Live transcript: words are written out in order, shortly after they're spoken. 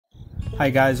Hi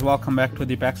guys, welcome back to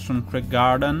the Paxton Creek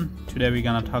Garden. Today we're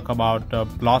gonna talk about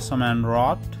blossom and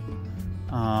rot,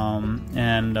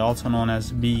 and also known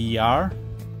as BER.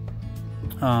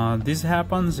 This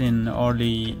happens in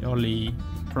early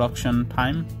production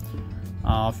time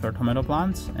of your tomato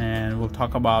plants, and we'll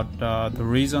talk about the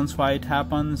reasons why it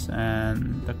happens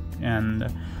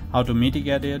and how to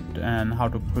mitigate it and how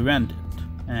to prevent it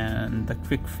and the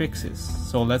quick fixes.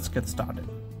 So let's get started.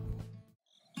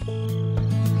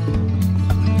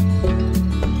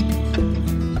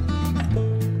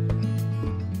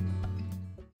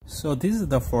 So this is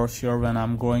the first year when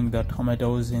I'm growing the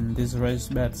tomatoes in this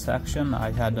raised bed section.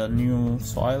 I had a new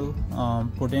soil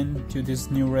put into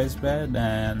this new raised bed,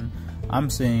 and I'm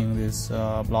seeing this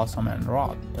blossom and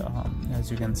rot. As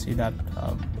you can see that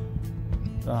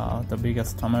the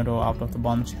biggest tomato out of the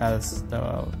bunch has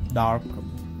the dark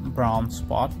brown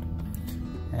spot,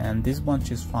 and this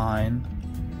bunch is fine,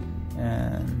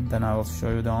 and then I will show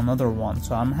you the another one.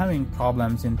 So I'm having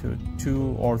problems into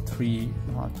 2 or 3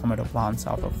 tomato plants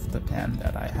out of the 10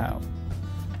 that I have,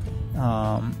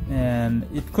 and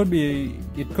it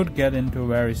could get into a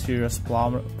very serious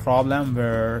problem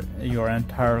where your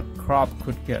entire crop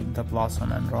could get the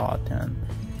blossom and rot, and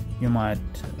you might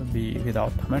be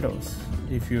without tomatoes.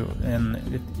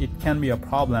 It can be a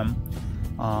problem,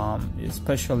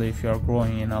 especially if you're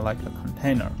growing in like a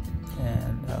container,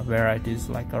 and varieties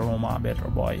like Aroma, Better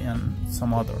Boy, and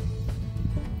some other.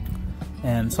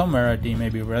 And some variety may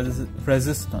be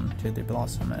resistant to the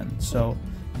blossom, and so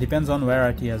it depends on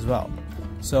variety as well.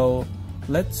 So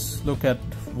let's look at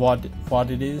what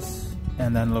it is,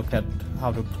 and then look at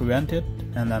how to prevent it,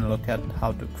 and then look at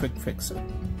how to quick fix it.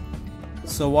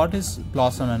 So what is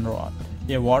blossom and rot?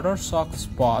 A water-soaked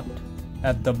spot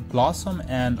at the blossom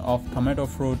end of tomato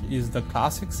fruit is the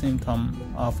classic symptom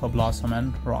of a blossom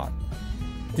and rot.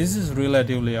 This is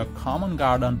relatively a common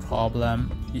garden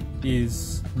problem. It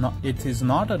is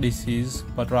not a disease,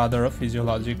 but rather a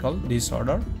physiological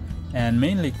disorder, and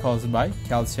mainly caused by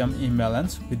calcium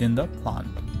imbalance within the plant.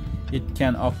 It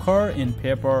can occur in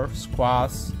pepper,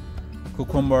 squash,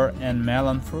 cucumber, and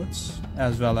melon fruits,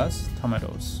 as well as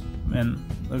tomatoes. And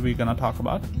we're gonna talk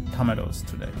about tomatoes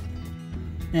today.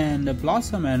 And the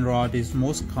blossom and rot is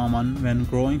most common when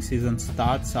growing season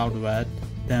starts out wet,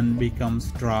 then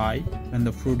becomes dry when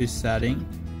the fruit is setting,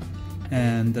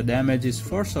 and the damage is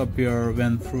first appear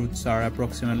when fruits are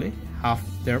approximately half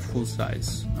their full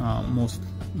size,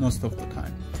 most of the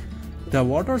time. The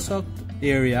water-soaked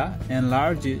area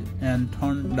enlarge and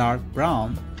turn dark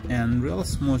brown and real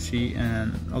smushy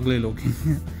and ugly looking,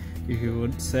 if you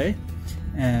would say,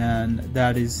 and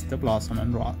that is the blossom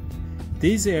and rot.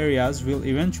 These areas will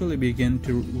eventually begin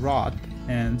to rot,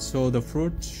 and so the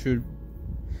fruit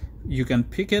you can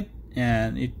pick it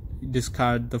and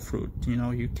discard the fruit.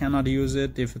 You cannot use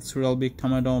it. If it's real big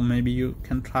tomato, maybe you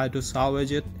can try to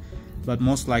salvage it, but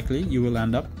most likely you will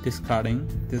end up discarding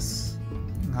this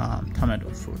tomato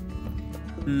fruit.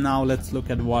 Now let's look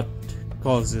at what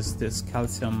causes this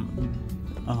calcium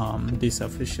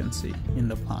deficiency in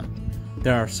the plant.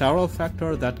 There are several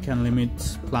factors that can limit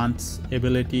plants'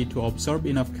 ability to absorb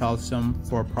enough calcium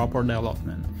for proper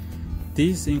development.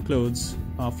 These includes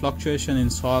fluctuation in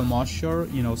soil moisture.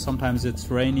 Sometimes it's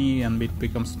rainy and it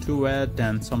becomes too wet,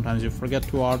 and sometimes you forget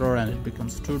to water and it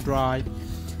becomes too dry.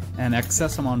 And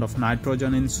excess amount of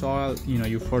nitrogen in soil.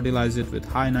 You fertilize it with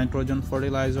high nitrogen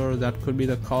fertilizer, that could be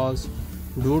the cause.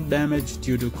 Root damage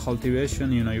due to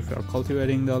cultivation. If you're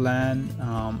cultivating the land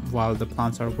while the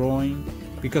plants are growing,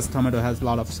 because tomato has a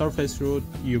lot of surface root,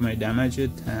 you may damage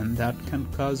it, and that can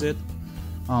cause it.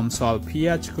 Soil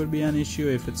pH could be an issue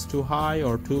if it's too high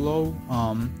or too low.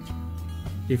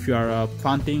 If you are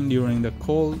planting during the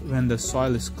when the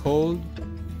soil is cold,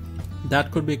 that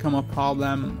could become a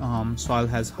problem. Soil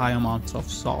has high amounts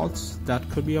of salts, that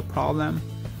could be a problem.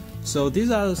 So these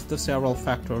are the several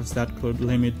factors that could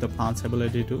limit the plant's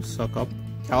ability to suck up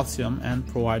calcium and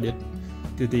provide it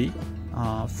to the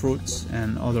fruits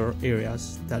and other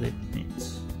areas that it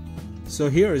needs. So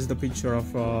here is the picture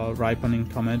of a ripening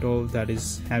tomato that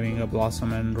is having a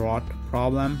blossom and rot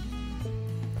problem.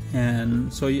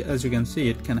 And so as you can see,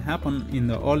 it can happen in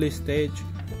the early stage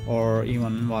or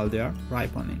even while they are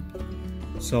ripening.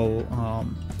 So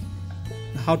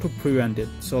how to prevent it?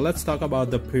 So let's talk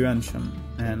about the prevention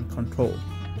and control.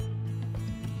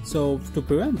 So to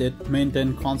prevent it,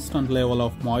 maintain constant level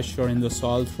of moisture in the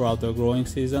soil throughout the growing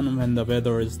season. When the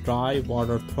weather is dry,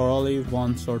 water thoroughly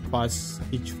once or twice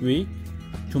each week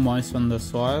to moisten the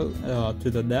soil to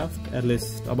the depth at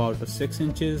least about 6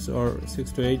 inches or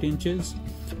 6 to 8 inches.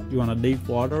 You want to deep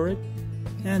water it,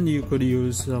 And you could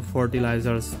use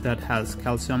fertilizers that has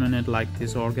calcium in it, like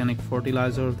this organic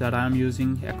fertilizer that I'm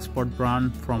using, export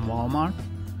brand from Walmart.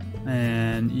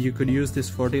 And you could use this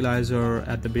fertilizer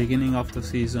at the beginning of the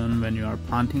season when you are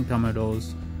planting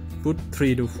tomatoes. Put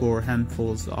 3 to 4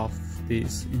 handfuls of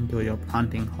this into your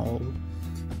planting hole,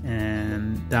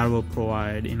 and that will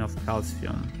provide enough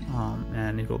calcium,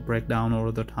 and it will break down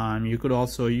over the time. You could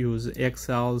also use egg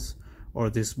cells or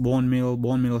this bone meal.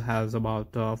 Bone meal has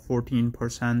about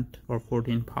 14% or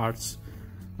 14 parts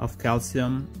of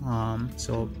calcium,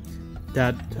 so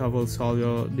that will solve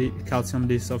your calcium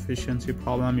deficiency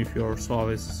problem if your soil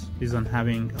isn't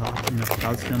having enough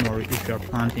calcium, or if you're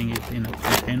planting it in a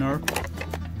container,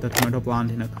 the tomato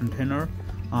plant in a container,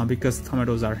 because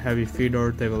tomatoes are heavy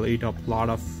feeder. They will eat up a lot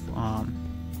of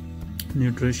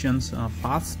nutrition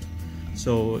fast.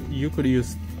 So you could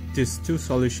use these two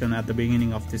solutions at the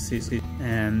beginning of the season,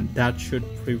 and that should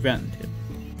prevent it.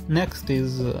 Next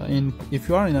is if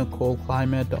you are in a cold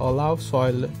climate, allow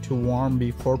soil to warm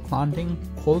before planting.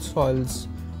 Cold soils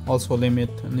also limit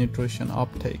nutrition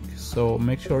uptake, so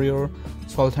make sure your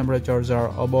soil temperatures are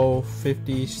above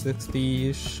 50,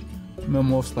 60ish,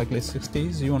 most likely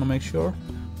 60s. You want to make sure,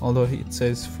 although it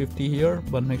says 50 here,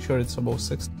 but make sure it's above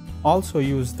 60. Also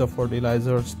use the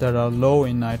fertilizers that are low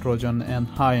in nitrogen and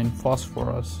high in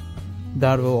phosphorus.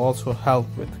 That will also help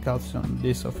with calcium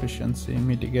deficiency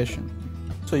mitigation.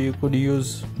 So you could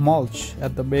use mulch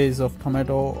at the base of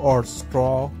tomato, or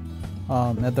straw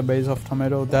at the base of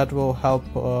tomato. That will help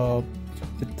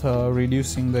with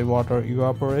reducing the water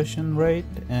evaporation rate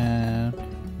and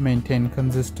maintain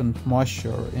consistent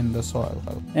moisture in the soil,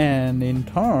 and in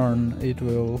turn it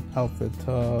will help with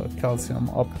calcium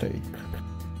uptake.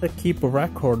 Keep a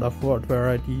record of what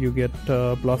variety you get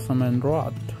blossom and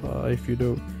rot if you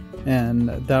do, and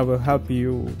that will help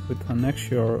you with next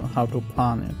year how to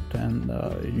plant it.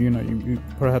 And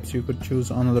perhaps you could choose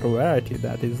another variety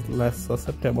that is less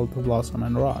susceptible to blossom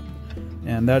and rot,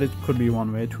 and that it could be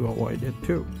one way to avoid it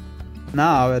too.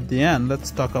 Now at the end, let's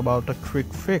talk about a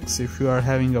quick fix if you are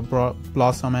having a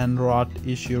blossom and rot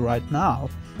issue right now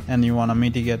and you want to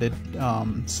mitigate it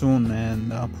soon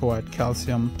and provide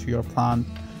calcium to your plant.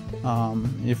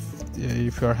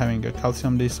 If you are having a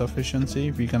calcium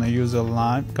deficiency, we're gonna use a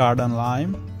garden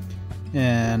lime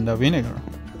and a vinegar.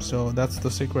 So that's the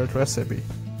secret recipe.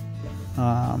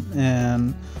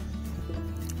 And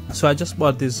so I just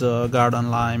bought this garden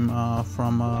lime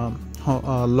from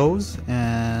Lowe's,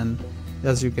 and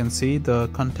as you can see the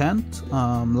content,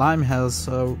 lime has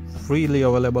freely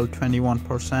available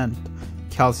 21%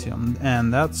 calcium,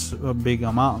 and that's a big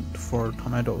amount for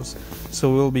tomatoes.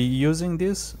 So we'll be using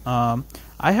this.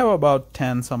 I have about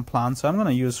 10 some plants, so I'm going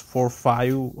to use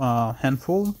 4-5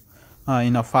 handful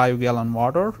in a 5-gallon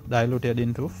water, diluted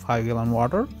into 5-gallon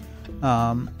water.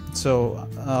 So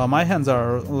my hands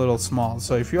are a little small,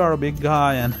 so if you are a big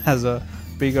guy and has a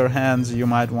bigger hands, you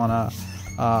might want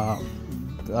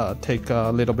to take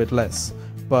a little bit less,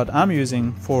 but I'm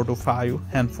using 4 to 5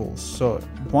 handfuls, so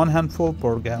 1 handful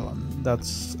per gallon.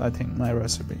 That's, I think, my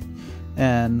recipe.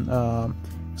 And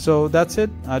so that's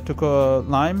it. I took a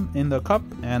lime in the cup,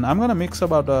 and I'm gonna mix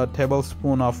about a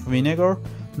tablespoon of vinegar.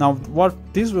 Now what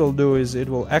this will do is it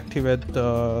will activate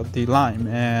the lime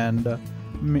and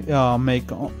make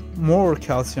more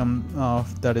calcium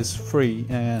that is free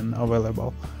and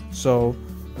available. So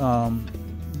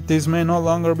this may no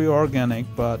longer be organic,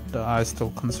 but I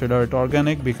still consider it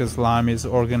organic because lime is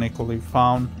organically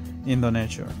found in the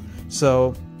nature.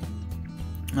 So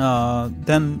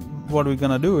then what we're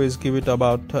gonna do is give it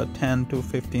about 10 to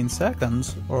 15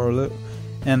 seconds,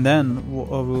 and then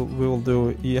we'll do,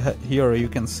 here you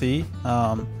can see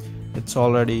it's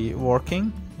already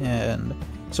working, and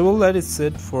so we'll let it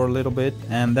sit for a little bit,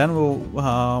 and then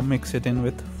we'll mix it in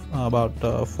with about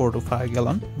 4 to 5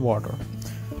 gallon water.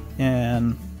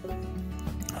 And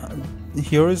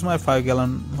here is my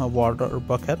 5-gallon water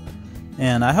bucket,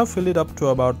 and I have filled it up to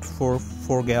about 4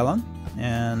 gallon,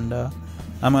 and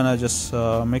I'm gonna just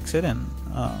mix it in,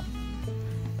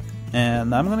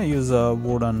 and I'm gonna use a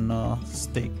wooden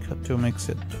stick to mix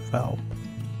it well.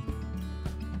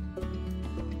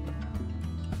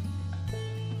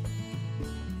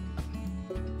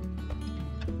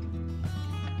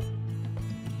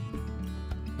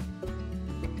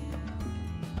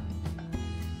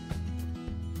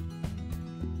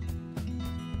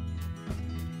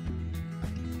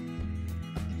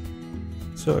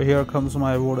 So here comes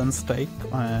my wooden stake,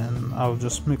 and I'll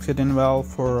just mix it in well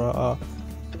for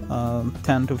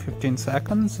 10 to 15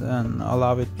 seconds and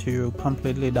allow it to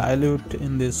completely dilute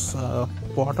in this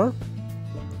water,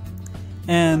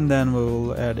 and then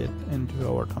we'll add it into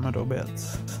our tomato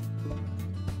beds.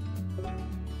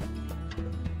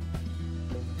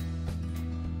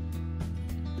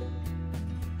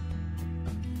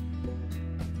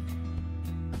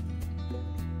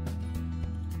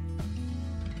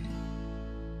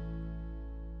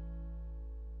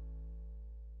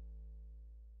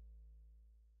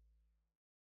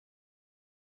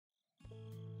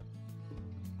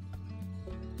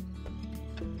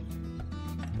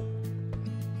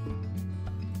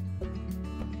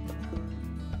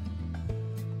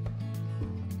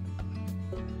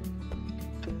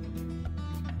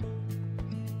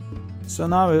 So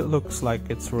now it looks like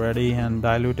it's ready and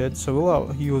diluted. So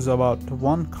we'll use about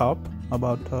 1 cup,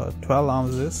 about 12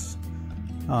 ounces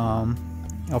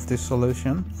of this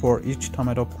solution for each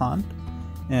tomato plant,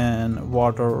 and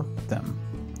water them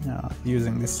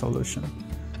using this solution.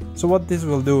 So what this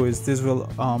will do is this will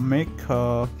make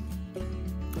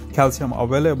calcium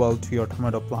available to your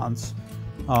tomato plants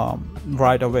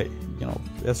right away.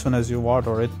 As soon as you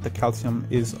water it, the calcium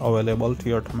is available to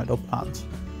your tomato plants.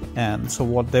 And so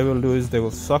what they will do is they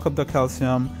will suck up the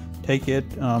calcium, take it,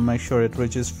 make sure it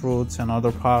reaches fruits and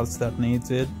other parts that needs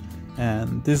it,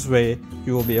 and this way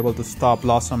you will be able to stop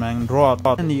blossom and rot.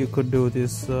 And you could do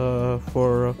this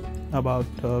for about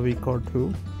a week or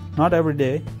two, not every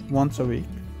day, once a week.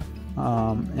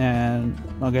 And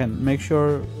again, make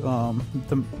sure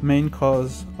the main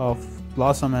cause of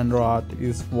blossom and rot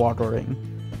is watering.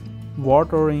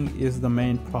 Watering is the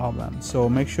main problem, so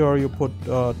make sure you put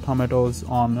tomatoes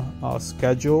on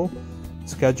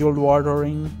scheduled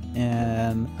watering,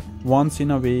 and once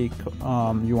in a week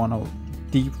you want to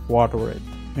deep water it.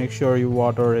 Make sure you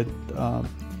water it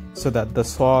so that the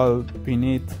soil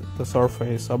beneath the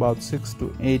surface, about 6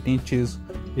 to 8 inches,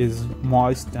 is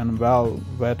moist and well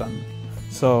wetted.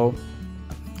 So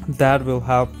that will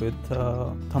help with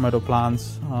tomato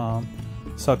plants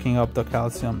sucking up the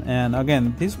calcium. And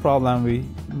again, this problem we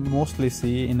mostly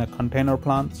see in a container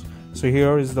plants. So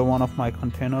here is the one of my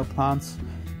container plants,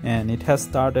 and it has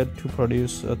started to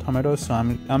produce tomatoes. So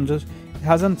I'm just, it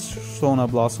hasn't shown a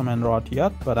blossom and rot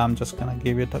yet, but I'm just gonna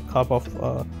give it a cup of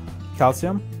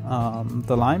calcium,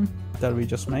 the lime that we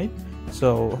just made,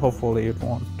 so hopefully it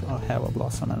won't have a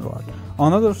blossom and rot.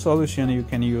 Another solution you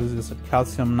can use is a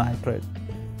calcium nitrate.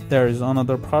 There is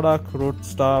another product,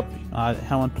 Rootstop. I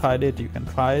haven't tried it. You can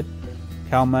try it.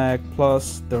 Calmac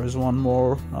Plus. There is one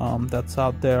more that's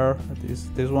out there.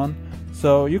 This one.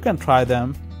 So you can try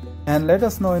them, and let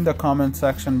us know in the comment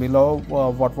section below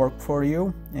what worked for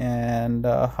you, and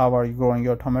how are you growing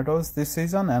your tomatoes this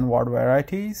season, and what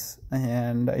varieties.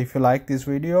 And if you like this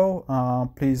video,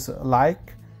 please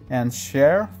like and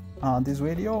share this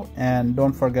video, and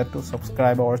don't forget to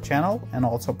subscribe our channel, and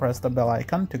also press the bell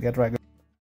icon to get regular